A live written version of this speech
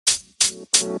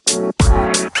Hello,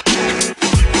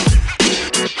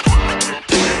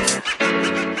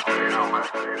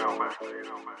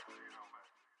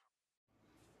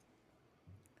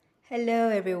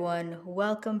 everyone.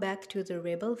 Welcome back to the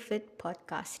Rebel Fit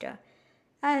Podcaster.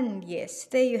 And yes,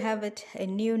 there you have it, a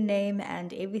new name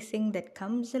and everything that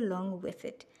comes along with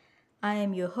it. I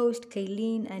am your host,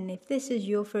 Kayleen, and if this is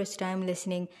your first time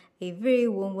listening, a very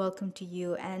warm welcome to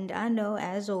you. And I know,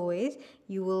 as always,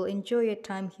 you will enjoy your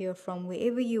time here from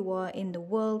wherever you are in the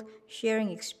world, sharing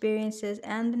experiences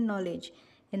and the knowledge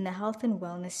in the health and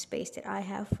wellness space that I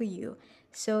have for you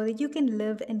so that you can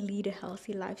live and lead a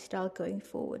healthy lifestyle going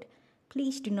forward.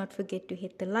 Please do not forget to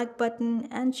hit the like button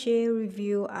and share a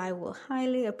review. I will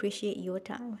highly appreciate your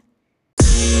time.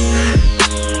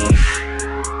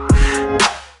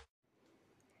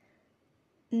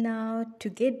 Now, to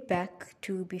get back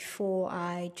to before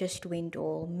I just went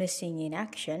all missing in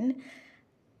action,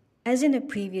 as in the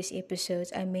previous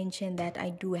episodes, I mentioned that I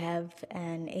do have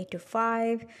an 8 to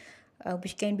 5,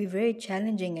 which can be very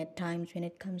challenging at times when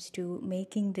it comes to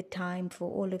making the time for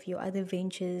all of your other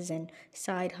ventures and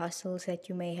side hustles that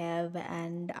you may have,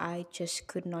 and I just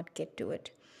could not get to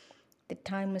it. The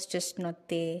time was just not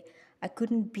there. I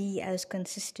couldn't be as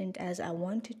consistent as I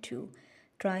wanted to.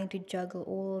 Trying to juggle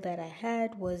all that I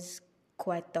had was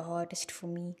quite the hardest for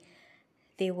me.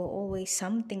 There were always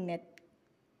something that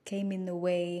came in the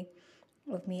way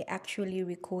of me actually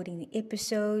recording the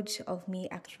episodes, of me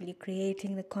actually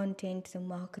creating the content, the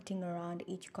marketing around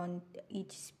each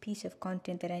piece of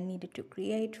content that I needed to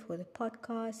create for the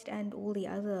podcast, and all the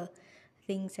other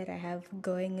things that I have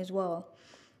going as well.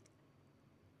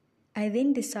 I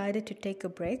then decided to take a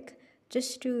break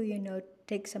just to,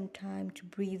 take some time to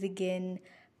breathe again,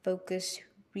 focus,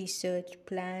 research,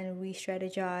 plan, re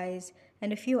strategize,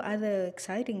 and a few other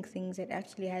exciting things that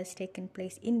actually has taken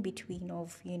place in between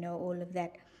of, all of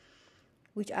that,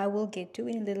 which I will get to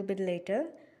in a little bit later.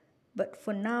 But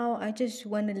for now, I just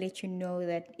want to let you know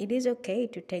that it is okay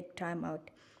to take time out.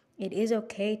 It is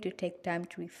okay to take time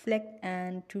to reflect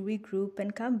and to regroup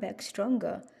and come back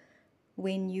stronger.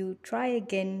 When you try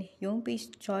again, you won't be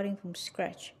starting from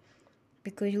scratch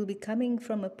because you'll be coming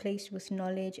from a place with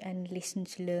knowledge and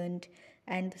lessons learned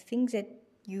and the things that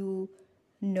you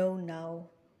know now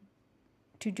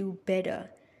to do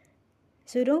better.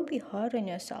 So don't be hard on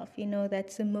yourself.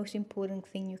 That's the most important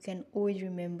thing you can always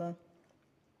remember.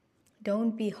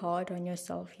 Don't be hard on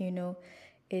yourself.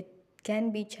 It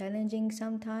can be challenging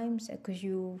sometimes because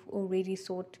you've already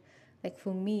thought, like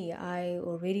for me, I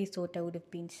already thought I would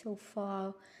have been so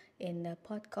far in the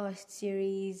podcast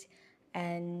series,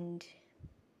 and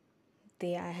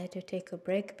there I had to take a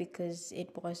break because it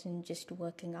wasn't just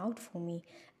working out for me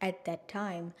at that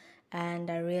time. And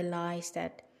I realized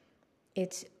that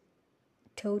it's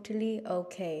totally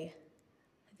okay.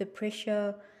 The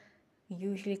pressure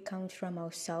usually comes from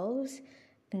ourselves,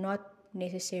 not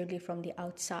necessarily from the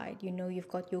outside. You've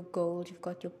got your goals, you've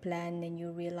got your plan, and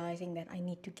you're realizing that I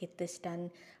need to get this done.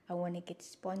 I want to get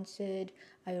sponsored.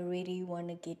 I already want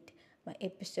to get my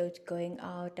episodes going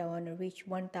out. I want to reach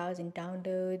 1,000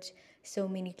 downloads, so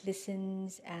many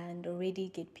listens, and already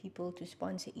get people to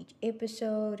sponsor each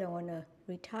episode. I want to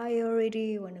retire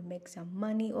already. I want to make some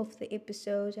money off the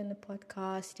episodes and the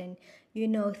podcast, and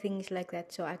things like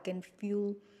that, so I can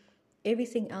fuel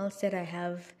everything else that I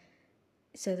have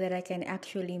so that I can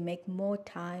actually make more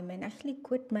time and actually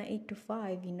quit my 8 to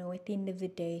 5, at the end of the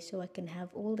day, so I can have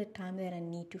all the time that I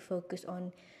need to focus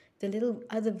on the little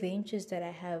other ventures that I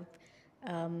have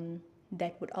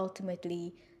that would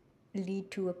ultimately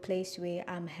lead to a place where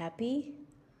I'm happy,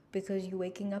 because you're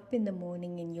waking up in the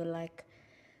morning and you're like,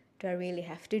 do I really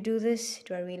have to do this?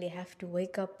 Do I really have to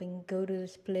wake up and go to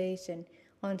this place and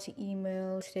answer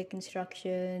emails, take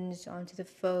instructions, answer the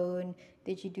phone?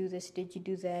 Did you do this? Did you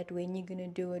do that? When you gonna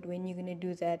do it? When you gonna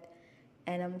do that?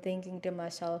 And I'm thinking to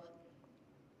myself,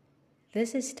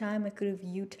 this is time I could have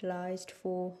utilized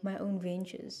for my own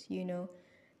ventures.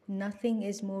 Nothing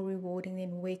is more rewarding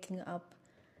than waking up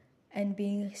and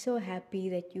being so happy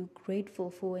that you're grateful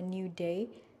for a new day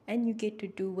and you get to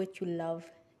do what you love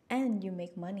and you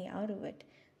make money out of it.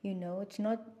 It's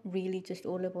not really just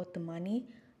all about the money,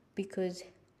 because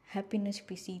happiness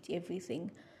precedes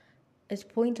everything. It's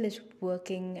pointless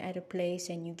working at a place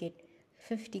and you get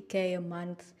 50K a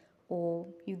month, or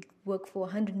you work for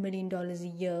 $100 million a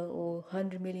year or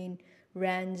 100 million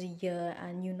rands a year,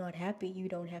 and you're not happy. You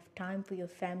don't have time for your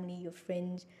family, your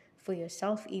friends, for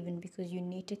yourself even, because you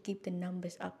need to keep the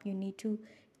numbers up. You need to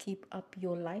keep up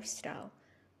your lifestyle.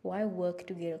 Why work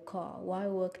to get a car? Why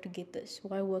work to get this?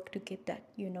 Why work to get that?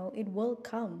 It will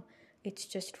come. It's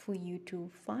just for you to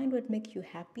find what makes you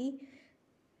happy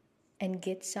and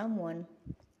get someone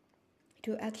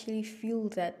to actually fuel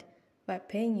that by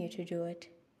paying you to do it.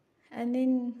 And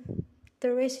then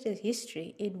the rest is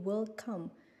history. It will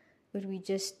come. But we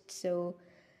just so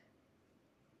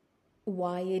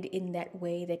wired in that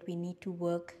way that we need to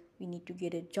work, we need to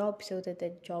get a job so that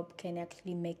the job can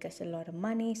actually make us a lot of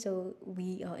money so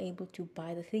we are able to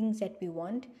buy the things that we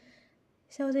want,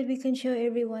 so that we can show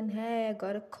everyone, hey, I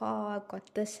got a car, I've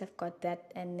got this, I've got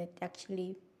that, and it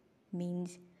actually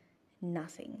means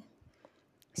nothing.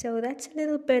 So that's a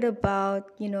little bit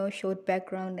about, short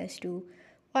background as to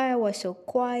why I was so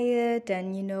quiet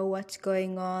and, what's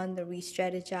going on, the re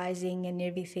strategizing and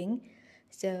everything.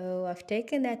 So I've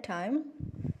taken that time.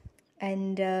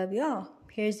 And yeah,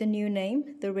 here's the new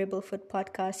name, the Rebel Foot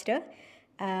Podcaster.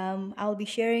 I'll be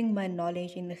sharing my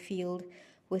knowledge in the field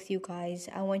with you guys.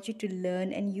 I want you to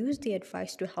learn and use the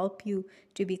advice to help you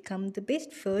to become the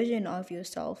best version of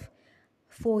yourself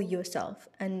for yourself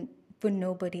and for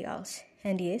nobody else.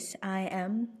 And yes, I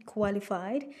am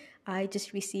qualified. I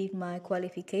just received my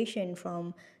qualification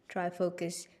from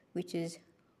Trifocus, which is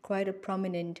quite a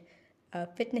prominent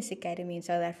fitness academy in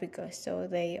South Africa. So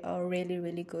they are really,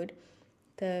 really good.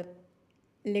 The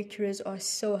lecturers are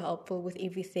so helpful with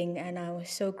everything, and I was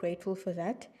so grateful for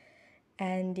that.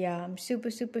 And yeah, I'm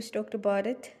super, super stoked about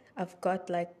it. I've got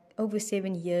like over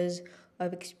 7 years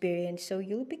of experience, so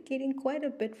you'll be getting quite a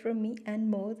bit from me and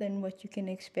more than what you can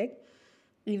expect,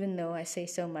 even though I say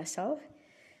so myself.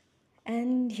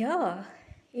 And yeah,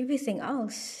 everything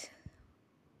else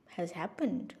has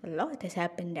happened. A lot has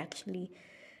happened actually.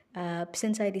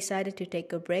 Since I decided to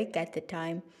take a break at the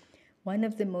time, one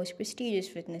of the most prestigious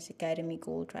fitness academy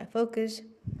called Trifocus.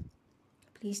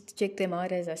 Please check them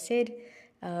out. As I said,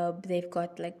 they've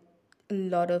got like a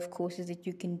lot of courses that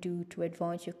you can do to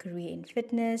advance your career in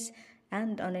fitness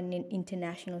and on an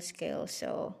international scale.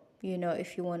 So,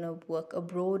 if you want to work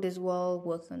abroad as well,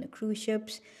 work on the cruise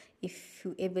ships, if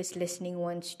whoever's listening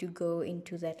wants to go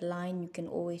into that line, you can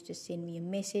always just send me a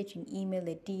message, an email,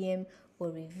 a DM, or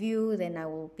review. Then I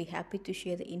will be happy to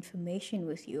share the information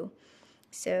with you.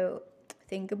 So,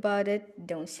 think about it,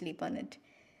 don't sleep on it.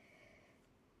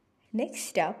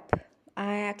 Next up,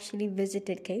 I actually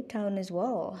visited Cape Town as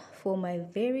well for my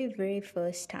very, very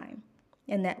first time.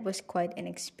 And that was quite an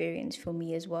experience for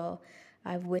me as well.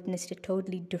 I've witnessed a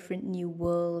totally different new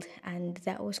world, and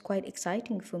that was quite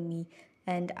exciting for me.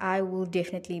 And I will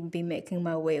definitely be making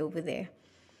my way over there.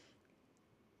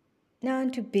 Now,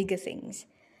 on to bigger things.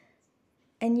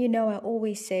 And I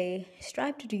always say,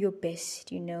 strive to do your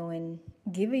best, and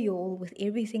give it your all with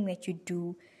everything that you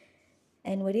do.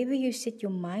 And whatever you set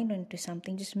your mind onto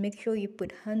something, just make sure you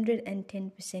put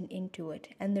 110% into it.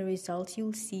 And the results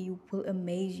you'll see will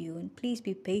amaze you. And please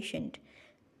be patient.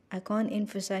 I can't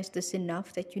emphasize this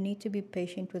enough that you need to be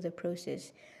patient with the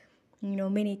process.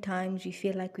 Many times we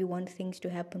feel like we want things to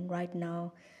happen right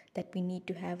now, that we need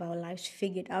to have our lives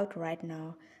figured out right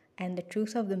now. And the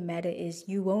truth of the matter is,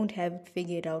 you won't have it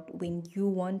figured out when you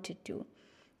want it to.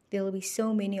 There will be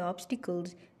so many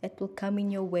obstacles that will come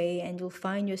in your way, and you'll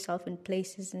find yourself in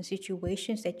places and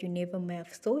situations that you never may have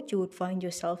thought you would find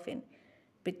yourself in,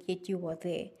 but yet you are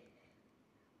there.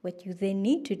 What you then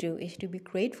need to do is to be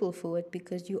grateful for it,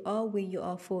 because you are where you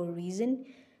are for a reason.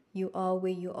 You are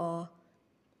where you are,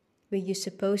 where you're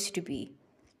supposed to be.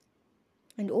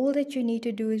 And all that you need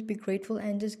to do is be grateful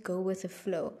and just go with the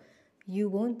flow. You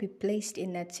won't be placed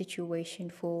in that situation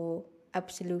for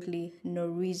absolutely no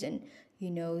reason.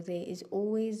 There is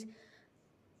always,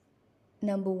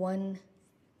 number one,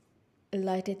 a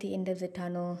light at the end of the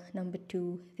tunnel. Number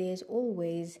two, there's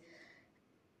always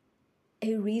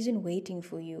a reason waiting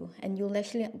for you, and you'll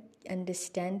actually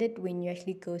understand it when you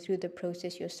actually go through the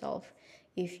process yourself.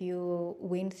 If you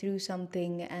went through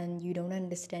something and you don't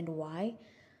understand why,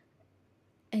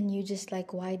 and you just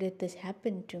like, why did this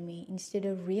happen to me, instead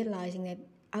of realizing that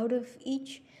out of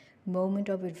each moment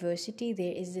of adversity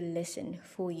there is a lesson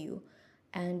for you.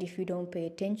 And if you don't pay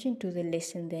attention to the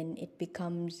lesson, then it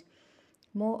becomes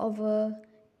more of a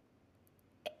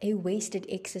wasted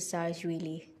exercise,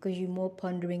 really, because you're more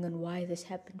pondering on why this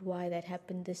happened, why that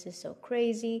happened, this is so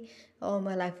crazy, oh,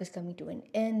 my life is coming to an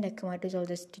end, I might as well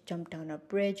just jump down a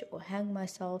bridge or hang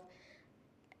myself,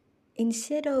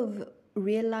 instead of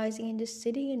realizing and just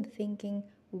sitting and thinking,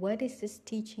 what is this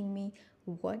teaching me?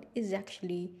 What is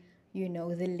actually,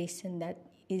 the lesson that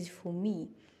is for me?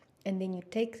 And then you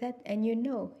take that and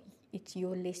it's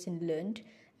your lesson learned,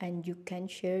 and you can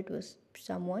share it with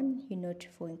someone,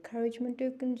 for encouragement.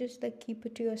 You can just like keep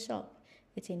it to yourself.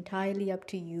 It's entirely up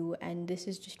to you, and this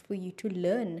is just for you to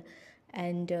learn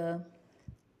and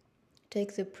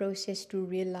take the process to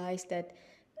realize that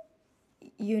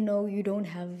you don't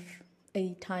have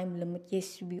a time limit.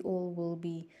 Yes, we all will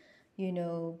be, you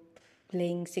know,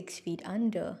 laying 6 feet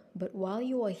under. But while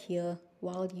you are here,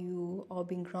 while you are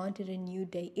being granted a new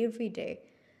day every day,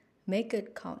 make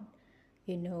it count.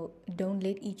 Don't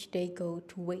let each day go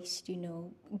to waste.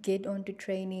 Get onto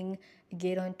training,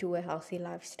 get onto a healthy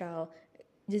lifestyle.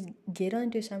 Just get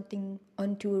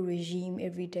onto a regime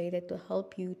every day that will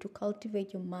help you to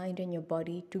cultivate your mind and your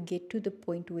body to get to the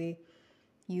point where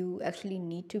you actually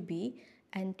need to be,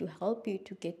 and to help you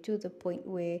to get to the point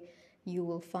where you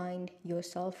will find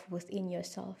yourself within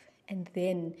yourself, and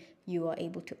then you are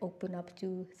able to open up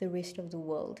to the rest of the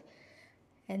world.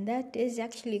 And that is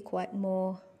actually quite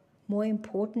more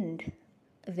important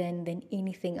than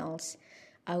anything else,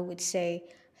 I would say,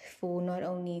 for not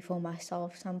only for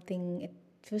myself,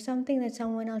 for something that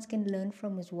someone else can learn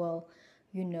from as well.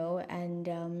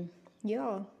 And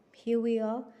yeah, here we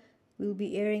are. We'll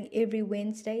be airing every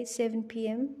Wednesday 7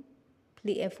 p.m.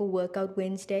 For Workout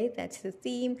Wednesday. That's the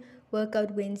theme,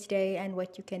 Workout Wednesday. And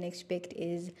what you can expect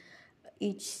is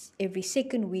every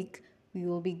second week we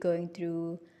will be going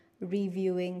through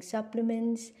reviewing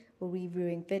supplements or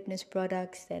reviewing fitness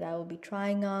products that I will be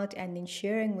trying out, and then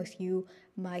sharing with you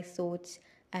my thoughts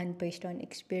and based on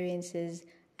experiences,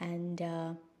 and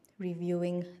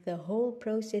reviewing the whole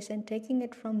process and taking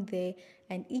it from there.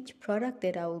 And each product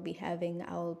that I will be having,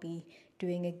 I will be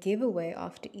doing a giveaway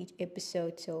after each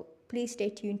episode, so please stay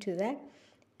tuned to that.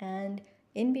 And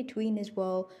in between as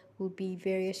well will be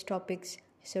various topics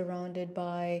surrounded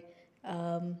by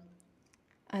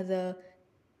other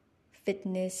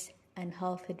fitness and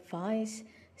health advice,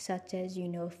 such as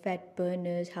fat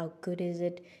burners, how good is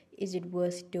it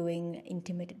worth doing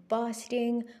intermittent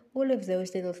fasting, all of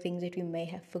those little things that we may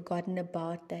have forgotten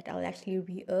about, that I'll actually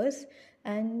re-earth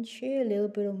and share a little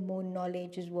bit of more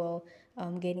knowledge as well.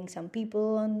 Getting some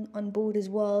people on board as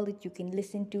well that you can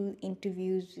listen to,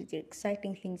 interviews,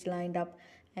 exciting things lined up.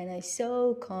 And I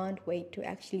so can't wait to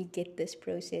actually get this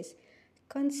process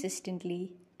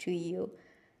consistently to you.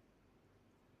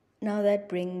 Now that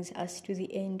brings us to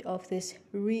the end of this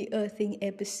re-earthing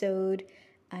episode.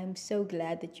 I'm so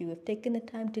glad that you have taken the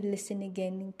time to listen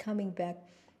again and coming back.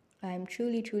 I'm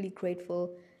truly, truly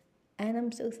grateful, and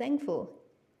I'm so thankful.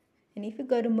 And if you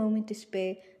got a moment to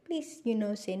spare, please,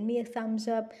 send me a thumbs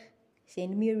up,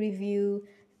 send me a review,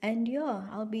 and yeah,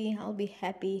 I'll be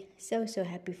happy, so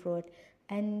happy for it.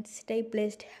 And stay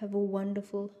blessed. Have a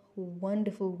wonderful,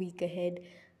 wonderful week ahead.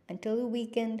 Until the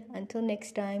weekend, until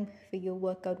next time for your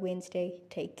Workout Wednesday,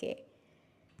 take care.